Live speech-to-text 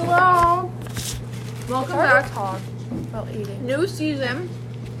Welcome back. Talk about eating. New season.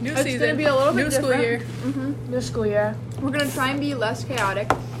 It's gonna be a little bit new school different. year. Mm-hmm. New school year. We're gonna try and be less chaotic.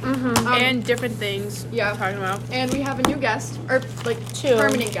 Mm-hmm. And different things. Yeah. We're talking about. And we have a new guest, or like Two.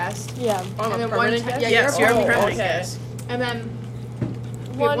 permanent guest, Yeah. Oh, And then permanent one- guest? yeah, Yes, you're you're a a permanent okay. guest. and then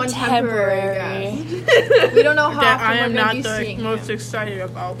we have One temporary temporary. guest. We don't know how That often I we're am gonna not be the seeing most him. excited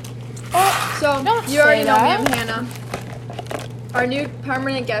about. So Don't you already say know that. me, I'm Hannah. Our new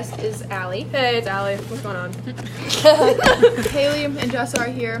permanent guest is Allie. Hey, it's Allie. What's going on? Haley and Jessa are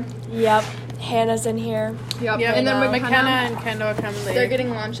here. Yep. Hannah's in here. Yep. Yeah, And then McKenna McKenna, and Kendall are coming later. they're getting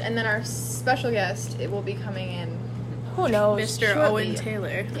lunch, and then our special guest, it will be coming in. Who knows? Mr. shortly. Owen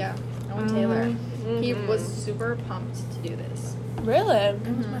Taylor. Yeah, Owen Taylor. Mm-hmm. He was super pumped to do this. Really?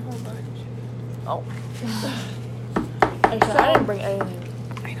 My whole lunch. Oh. I didn't bring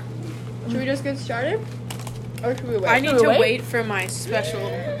anything. Should we just get started? Or should we wait? I need Should we to wait? wait for my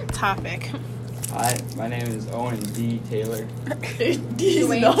special topic. Hi, my name is Owen D. Taylor. Dwayne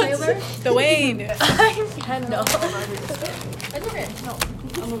Taylor? Dwayne. I'm Kendall. It's okay. No.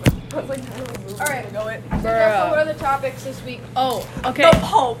 Alright. So what are the topics this week? Oh, okay.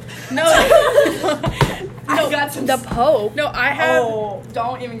 Pope. No. I got some. The Pope. No, I have. Oh,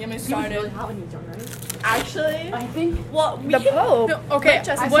 don't even get me started. Actually, I think. well, The Pope. No, okay, Let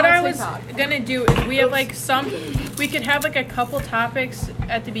Jessica what on I was TikTok. gonna do is we have like we could have like a couple topics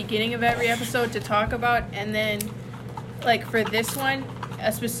at the beginning of every episode to talk about, and then like for this one,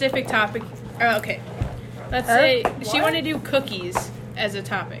 a specific topic. Okay, let's say she what? wanted to do cookies as a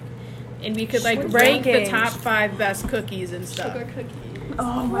topic, and we could like What rank the rankings? top 5 best cookies and stuff. Sugar cookies.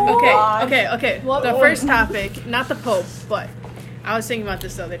 oh my Okay. What The one? first topic, not the Pope, but I was thinking about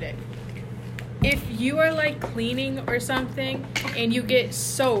this the other day. If you are like cleaning or something and you get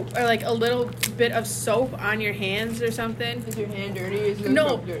soap or like a little bit of soap on your hands or something. Is your hand dirty? Is your No,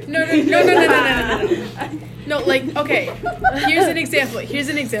 soap dirty? no. No, like, okay, here's an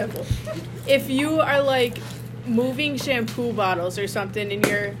example. If you are like moving shampoo bottles or something in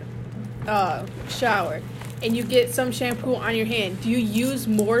your shower and you get some shampoo on your hand, do you use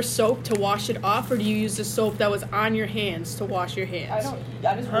more soap to wash it off, or do you use the soap that was on your hands to wash your hands?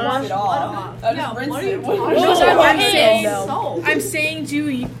 I just rinse it off. I just rinse what are you it. talking No, about? I'm saying, soap. I'm saying, do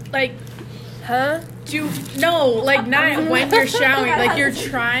you, like, Huh? like not when you're showering,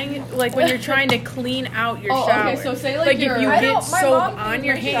 like when you're trying to clean out your shower. Okay, so say like you're. if you I get don't- my soap mom on cleans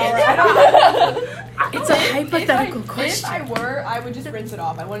your my hands. It's a hypothetical If question. I were, I would just rinse it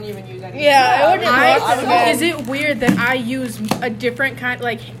off. I wouldn't even use any. Yeah, I wouldn't I would go- Is it weird that I use a different kind?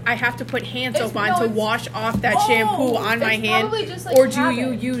 Like I have to put hand soap on to wash off that shampoo on my It's hand, probably just like or do you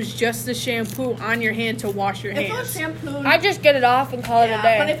habit. use just the shampoo on your hand to wash your If it was hands? shampoo, I just get it off and call it a yeah,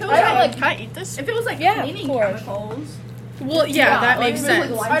 day. but if it was I don't like, like. Can I eat this? if it was like Yeah, of cleaning course. chemicals, Well, yeah, that like, makes if it was,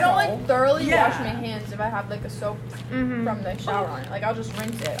 sense. like, I don't like thoroughly Yeah. wash my hands if I have like a soap Mm-hmm. from the shower on it. Like I'll just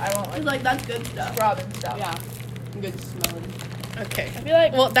rinse it. I won't it's like like that's good stuff. scrub and stuff. Yeah, good smelling. Okay. I feel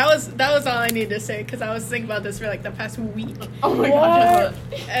like Well, that was all I needed to say because I was thinking about this for like the past week, Oh my What?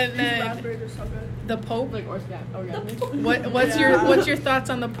 and then Raspberries are so good. the Pope. Like organic. What's your thoughts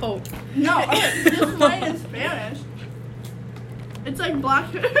on the Pope? No, okay, just mine in Spanish. It's like Black.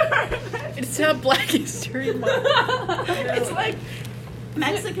 It's not Black History Month. It's like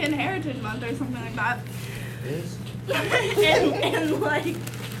Mexican Heritage Month or something like that. Is? and like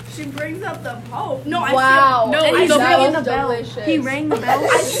she brings up the Pope. No, Wow. No, and he's he's ringing ringing so the bell. delicious. he rang the bell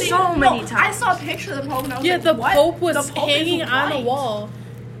I see, so many I times. saw a picture of the Pope and I was Yeah, like, the what? Pope was The Pope hanging is on the white. wall,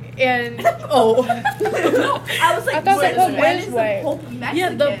 and oh, I was like, I thought the when Pope when was is white. the Pope Mexican? yeah,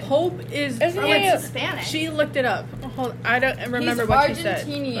 the Pope is. Isn't Or he like a- Spanish. She looked it up. Hold, I don't remember He's what she said.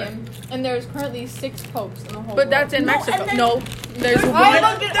 Argentinian, and there's currently 6 popes in the whole But that's world. in No, Mexico. and then- No, there's I one.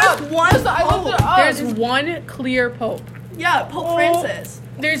 looked it There's up. one Listen, I looked it up. There's one clear Pope. Yeah, Pope Francis.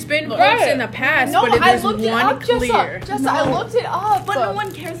 There's been popes Right. in the past, No, but I there's looked it one up, clear. Jessa, I looked it up. But no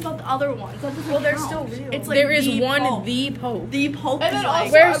one cares about the other ones. That doesn't Well, they're count. still real. It's like There is the one Pope. the Pope. The Pope And is then like,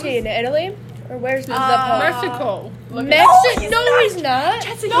 also- Where's he? In Italy? Or where's the Pope? Mexico. Mexico? No, he's not.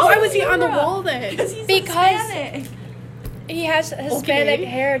 Why was he on the wall then? Because he's Because- Hispanic. He has Hispanic Okay.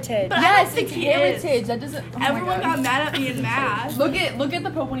 heritage. But I Yes, don't think it's he is. heritage. That doesn't. Oh my Everyone God. got mad at me in math. Look at the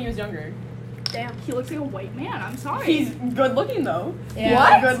Pope when he was younger. Damn, he looks like a white man. I'm sorry. He's good looking though. Yeah.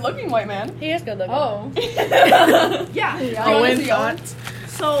 What? Good looking white man. He is good looking. Oh. yeah. Owen thoughts.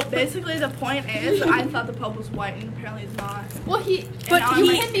 So basically, the point is, I thought the Pope was white, and apparently he's not. Well, But now he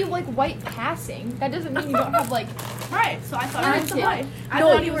I'm can be like white passing. That doesn't mean you don't have like. right. So I thought he was Heritage. white. I No,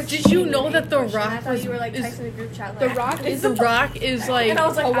 thought he was. did you know that The Rock was you were like is- texting the group chat. The Rock is The Rock is like And I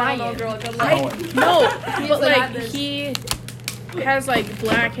was like, I don't know, Hawaiian. girl. Good I luck. no, but like like he has like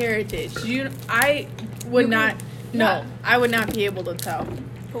black heritage. would not. No, I would not be able to tell.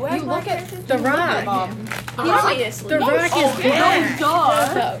 Who has You look at The Rock. Obviously. The Rock is black.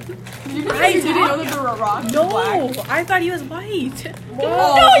 Duh. You didn't know that the Rock was No, black? I thought he was white.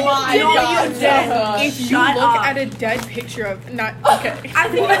 Oh my god. If you Shut look up. at a dead picture of not okay, I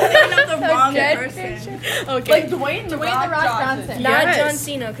think you're thinking of the wrong dead person. okay. Like Dwayne The Dwayne The Rock Johnson. Not Yes. John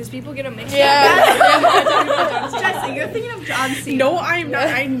Cena, because people get a mixed Jesse, you're thinking of John Cena. No, I'm not.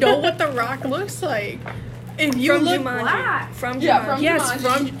 I know what the Rock looks like. If you From look, Jumanji. black. From Jumanji. Yeah, from yes,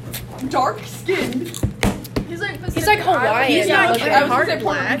 Jumanji. from Dark skinned. He's like Hawaiian. He's Yeah, not okay. Kevin Hart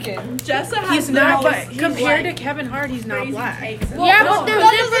black. Jessa has He's not, but he's compared white. to Kevin Hart, he's not Crazy black. takes. Yeah, but there's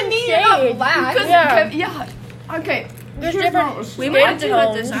that different doesn't mean you're not shades. black. Yeah. Okay. There's Here's different. what- We might have to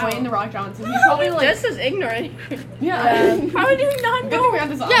cut this Dwayne out. The Rock Johnson. He's probably like. This is ignorant. Yeah. How do you not Good thing we got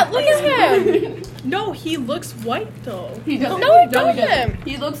this on. Yeah, look at him. No, he looks white though. He doesn't. No, he he doesn't.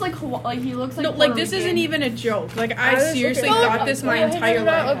 He looks like he looks like. No, like Puerto this Rican. isn't even a joke. Like I was seriously looking- thought this my He does entire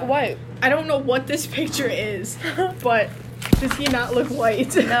not life. look white. I don't know what this picture is, but does he not look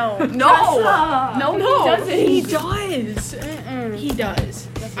white? No. No. Jessa. No, No, he doesn't. he does. He does.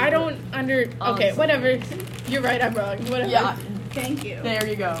 I don't under. Okay, whatever. You're right. I'm wrong. Whatever. Yeah. Thank you. There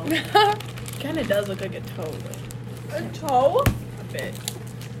you go. Kind of does look like a toe. A toe? A bit.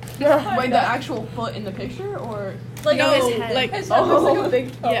 Wait, the actual foot in the picture, or Like no, his head. like His head looks like a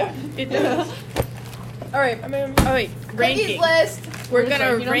big toe. yeah, it does. All right. Oh wait, Cookies ranking. list. We're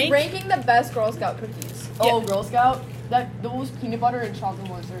gonna You know, rank. Ranking the best Girl Scout cookies. oh, Girl Scout. Those peanut butter and chocolate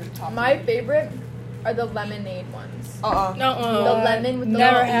ones are top. My favorite are the lemonade ones. Uh-uh. No, The lemon with the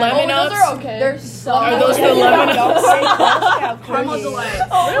Never little- had lemon those ups. are okay. They're so Are those the good. lemon ups? Caramel delight.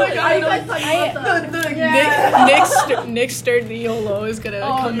 Oh my I god. guys thought you about the Nick Sturdiolo is gonna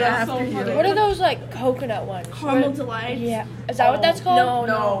Oh, come that's so after you. funny. What are those like coconut ones? caramel delight. Yeah. Is that what that's called? No.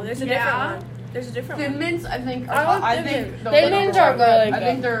 No, there's a different Yeah. one. There's a different Thin one. Mints, I think. I don't I think think Thin those Mints are are really I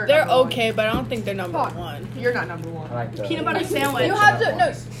think good. They're number one. okay, but I don't think they're number one. You're not number one. I like the Peanut butter sandwich. You have to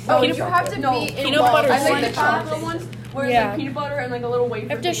no. Oh, Peanut you have to No, be in peanut love butter I with think the the chocolate ones, where it's Yeah. like peanut butter and like a little wafer. You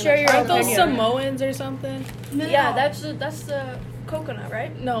have to thing share in your the Aren't those opinion. Samoans or something? No, Yeah, that's the coconut,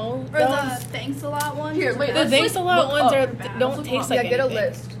 right? No. or the thanks a lot ones. Here, wait, The let's thanks a lot look ones up. are Let's don't look taste up. like Yeah, get a anything.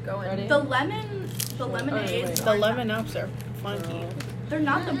 list going. Ready? the lemonades. wait. The lemon ups are funky. They're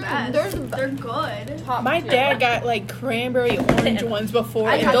not the best. They're good. Top My tier. dad got like cranberry orange ones before,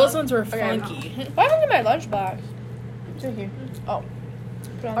 I and had- those ones were Okay. funky. What happened to my lunchbox? It's in here. All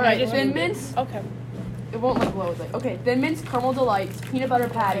I right, just Thin moved it. Mints. Okay. It won't like glow. It's like okay, Thin Mints, caramel delights, peanut butter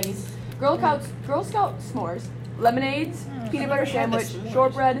patties, Girl Scout s'mores, lemonades, peanut butter sandwich,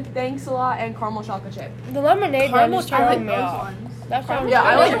 shortbread, thanks a lot, and caramel chocolate chip. The lemonade Caramel one is chocolate throwing me Those off. ones. That sounds Yeah,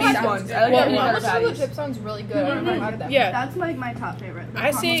 I I like like these that. ones. I like What the one? peanut butter Caramel chocolate patties. chip sounds really good. I've never had them. Yeah, That's like my top favorite. The I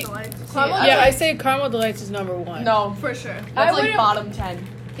caramel see- delights. Caramel yeah. I delights- say caramel delights is number one. No, For sure. that's I like wouldn't- bottom 10.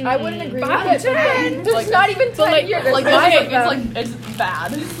 I wouldn't agree Bottom with it. 10. There's Like- not even 10 like- here. Like There's okay. it's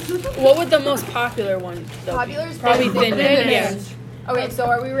bad. What would the most popular one? Though Popular be? is Probably Thin Thin Mints. Mints. Oh wait, so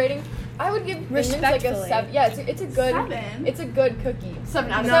are we rating? I would give Thin Mints like a Respectfully. 7. Yeah, it's a good. 7? It's a good cookie.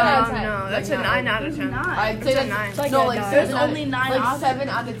 7 out of 7 10. out of 10. No, that's a Like 9 out of There's 10. not. I'd It's say a that's 9. no, Like like a 7 There's only 9 like options. 7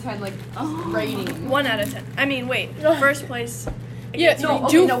 out of 10, like Oh. rating. 1 out of 10. I mean, wait. First place. Yeah, No, okay,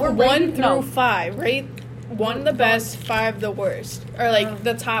 do no, we're 1 rating- through no. 5. Rate 1 the best, 5 the worst, or like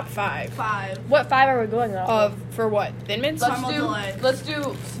the top 5 5. What 5 are we going off of for what? Thin Mints? Caramel delights. Let's do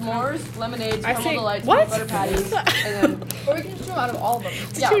s'mores, lemonades, I caramel say delights, what? peanut butter patties, and then Or we can just do out of all of them.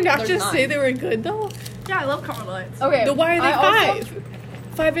 Did yeah, you not there's just 9. say they were good though? Yeah, I love caramel delights. Okay. Then why are they I also- 5?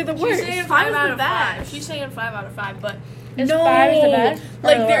 5 are the worst. saying 5 5 out is of the 5. best. She's saying 5 out of 5, but No, is 5 the best?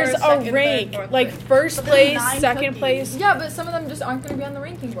 like Or there's first, a second, third, rank, fourth, like fifth? first But there's place, 9 second cookies. place. Yeah, but some of them just aren't going to be on the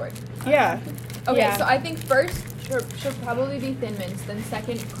ranking board. Yeah, Okay, Yeah. so I think first should probably be Thin Mints, then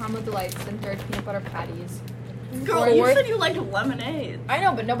second caramel delights, then third peanut butter patties. Girl, you Fourth. said you liked lemonade. I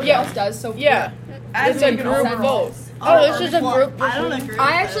know, but nobody Yeah. else does. So yeah. As It's a we can group all vote. Oh, this is a well, group I don't decision. agree. I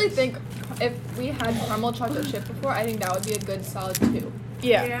with actually this. think if we had caramel chocolate chip before, I think that would be a good solid 2.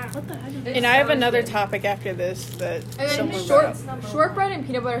 Yeah. What the heck? And I have another topic after this that And then someone brought up. shortbread and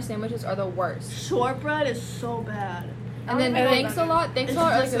peanut butter sandwiches are the worst. Shortbread is so bad. And then And thanks a lot. Thanks a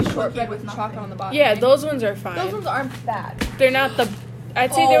lot are like just a a cookie shortbread with with nothing. chocolate on the bottom. Yeah, right? those ones are those fine. ones aren't bad. They're not the.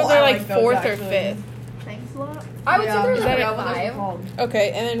 I'd say Oh, they're I like like those, 4th or actually. 5th. Thanks a lot. I would say they're Is that like a- a 5.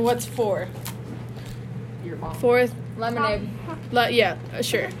 Okay, and then what's 4? Your mom. 4th. Lemonade. Yeah,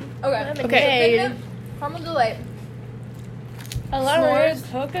 sure. Okay. Okay. Thin Mint, caramel delight, A lot of S'mores, words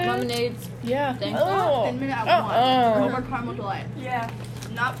cooking. lemonades. Yeah. Thanks. Oh. 10 minute at Uh-uh. 1. Over caramel delight. Yeah.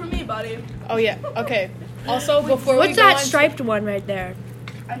 Not for me, buddy. Oh yeah. Okay. Also, before we What's go that on, striped one right there?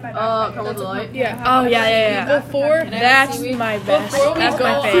 Caramel Delight. Yeah. Oh yeah. Before That's my best. Before we That's go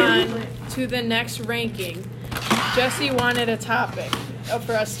my favorite. on to the next ranking, Jesse wanted a topic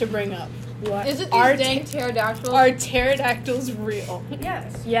for us to bring up. What? Is it Are these dang pterodactyls? Are pterodactyls real?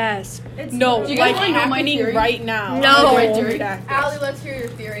 Yes. Yes. It's No, Do you guys like wanna know my happening theory? right now. No. Pterodactyls. Allie, let's hear your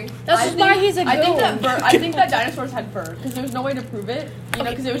theory. That's just why he's a I think goon. I think that dinosaurs had fur because there's no way to prove it. You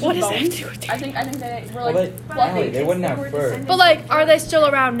know, because it was What just does that bones. do with I think they were Well, like fluffy. they wouldn't have fur. But like, are they still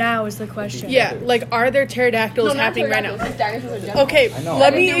around now? Is the question. Yeah, like are there pterodactyls No, not happening right pterodactyls, now? just dinosaurs in general. Okay, I know.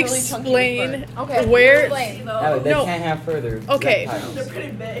 let I me think they're really chunky with explain Okay, where. explain. No, they No. can't have fur. They're Okay. reptiles. They're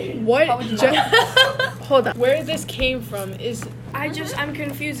pretty big. What? How would you Hold on. Where this came from is I'm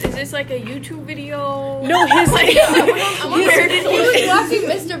confused. Is this like a YouTube video? no his. He was watching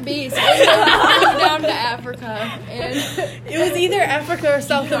Mr. Beast and then down to Africa. And It was either Africa or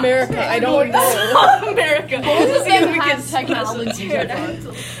South America. I don't know. South America. Both of them have technology.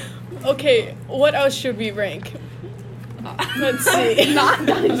 Okay, what else should we rank? Let's see. Not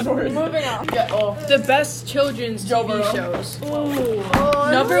dinosaurs. moving on. Yeah, oh. The best children's Joe TV Burrow. shows. Oh,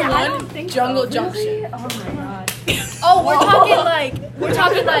 Number I don't one, think so. Jungle Junction. Oh my god. Oh, we're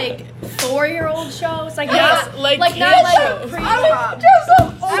talking like 4-year-old shows. Like Yes, not like like kid not like shows. SpongeBob.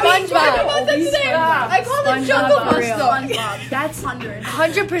 I call it Jungle Bus SpongeBob. That's 100.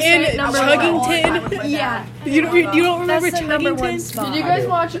 100% In number Chuggington. one. Yeah, You don't remember that's the number one Chuggington? spot. Did you guys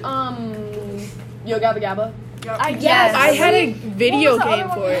watch Yo Gabba Gabba? Yes. I had a video game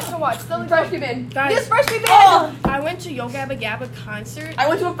for it. Freshman Band. Guys, I went to Yo Gabba Gabba concert. I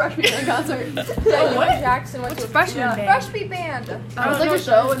went to a freshman band concert. What? Jackson went to a freshman band? Fresh Beat Band. It was like a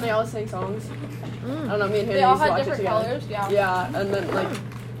show and they all sang songs. I don't know, me and him They all used to had watch it different together. colors. Yeah. Yeah, and then like,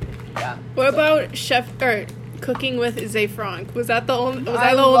 yeah. what about Chef or Cooking with Zay Frank? Was that the only? Was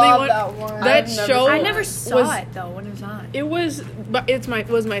I I the only love one? that one. That I've never show. seen I never saw was- it though when it was on. It was, but it's my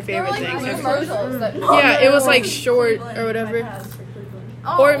was my They were favorite like thing. commercials. That, Yeah, it was like short or whatever.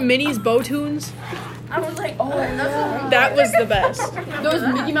 Or Minnie's Bow Tunes. I was like, Oh, yeah. That was the best. Those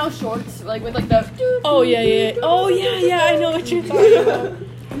Mickey Mouse shorts, like with like the. Oh yeah. Oh yeah. I know what you're talking about.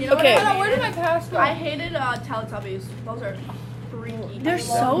 you know Okay. what? Hold on, where did my pass go? I hated Teletubbies. Those are freaky. They're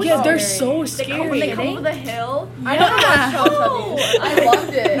so Yeah, they're scary. so When they scary. come over the hill. I never watched Teletubbies. I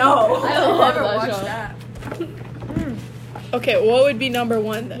loved it. No. I I've loved never that watched show. that. Okay, what would be number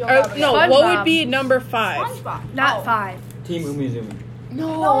one? Then? Yo, Or, Gabba no, Gabba. what SpongeBob. would be number 5? SpongeBob. Not 5. Team Umizoomi.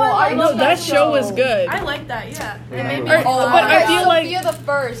 No, I No, love that show was good. I like that, yeah. Yeah, It made me I Or- like but I feel like Sophia the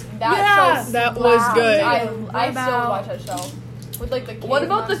First. That Yeah. show. that was good. I What still about- watch that show. With like the. What cave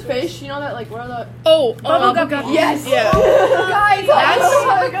about the monsters. fish? You know that like what are the? Oh, Bubblegum Guppies. Yes. yeah. Guys, I That's- still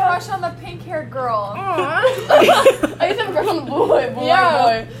have a crush on the pink-haired girl. I used to have a crush on the boy.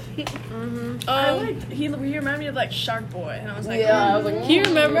 Yeah. he reminded me of like Shark Boy, and I was like, Yeah, I was like. He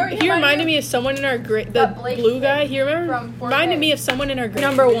reminded me of someone in our grade. The That Blake blue kid guy. He from fourth reminded grade. me of someone in our grade.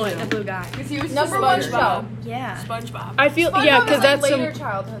 Number 1. The blue guy. He was Number one SpongeBob. show. Yeah. SpongeBob. I feel SpongeBob yeah, is, because like, that's later some.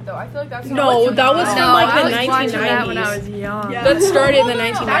 childhood though. I feel like that's No, that was from No, like I the was watching that when I 1990s. was young. Yeah. That started in the No,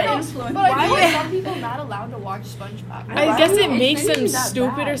 no, no. 1990s. That influenced. But I Why feel are like- some people not allowed to watch SpongeBob? I guess it It's makes maybe them that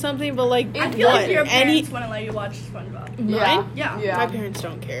stupid bad. or something, but like I feel what? like your Any parents wouldn't let you watch SpongeBob. Yeah. Mine? Yeah. My parents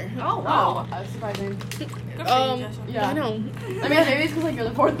don't care. Oh Oh, wow. that's surprising. Good for you, Jessa. Yeah. I know. I mean, maybe it's because like you're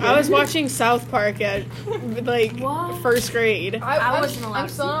the fourth. I was grade. watching South Park at like first grade. I'm wasn't allowed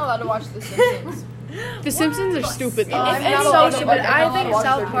still not allowed to watch The Simpsons. The Simpsons are stupid though. I'm It's not so allowed to stupid. watch I it. think Watch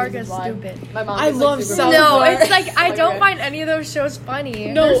South 13 Park is Reasons Why. stupid. My mom I is, like, love super South bad. No, Park. it's like I don't Okay. find any of those shows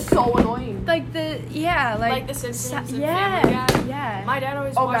funny. No. They're so annoying. Like Like The Simpsons and yeah, Family Guy. yeah. My dad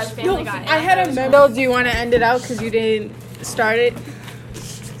always Oh, watched guys, Family No, Guy. I had a memo. Do you want to end it out because you didn't start it?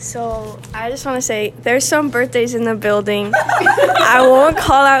 So I just want to say there's some birthdays in the building. I won't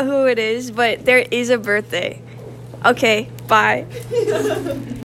call out who it is, but there is a birthday. Okay, bye.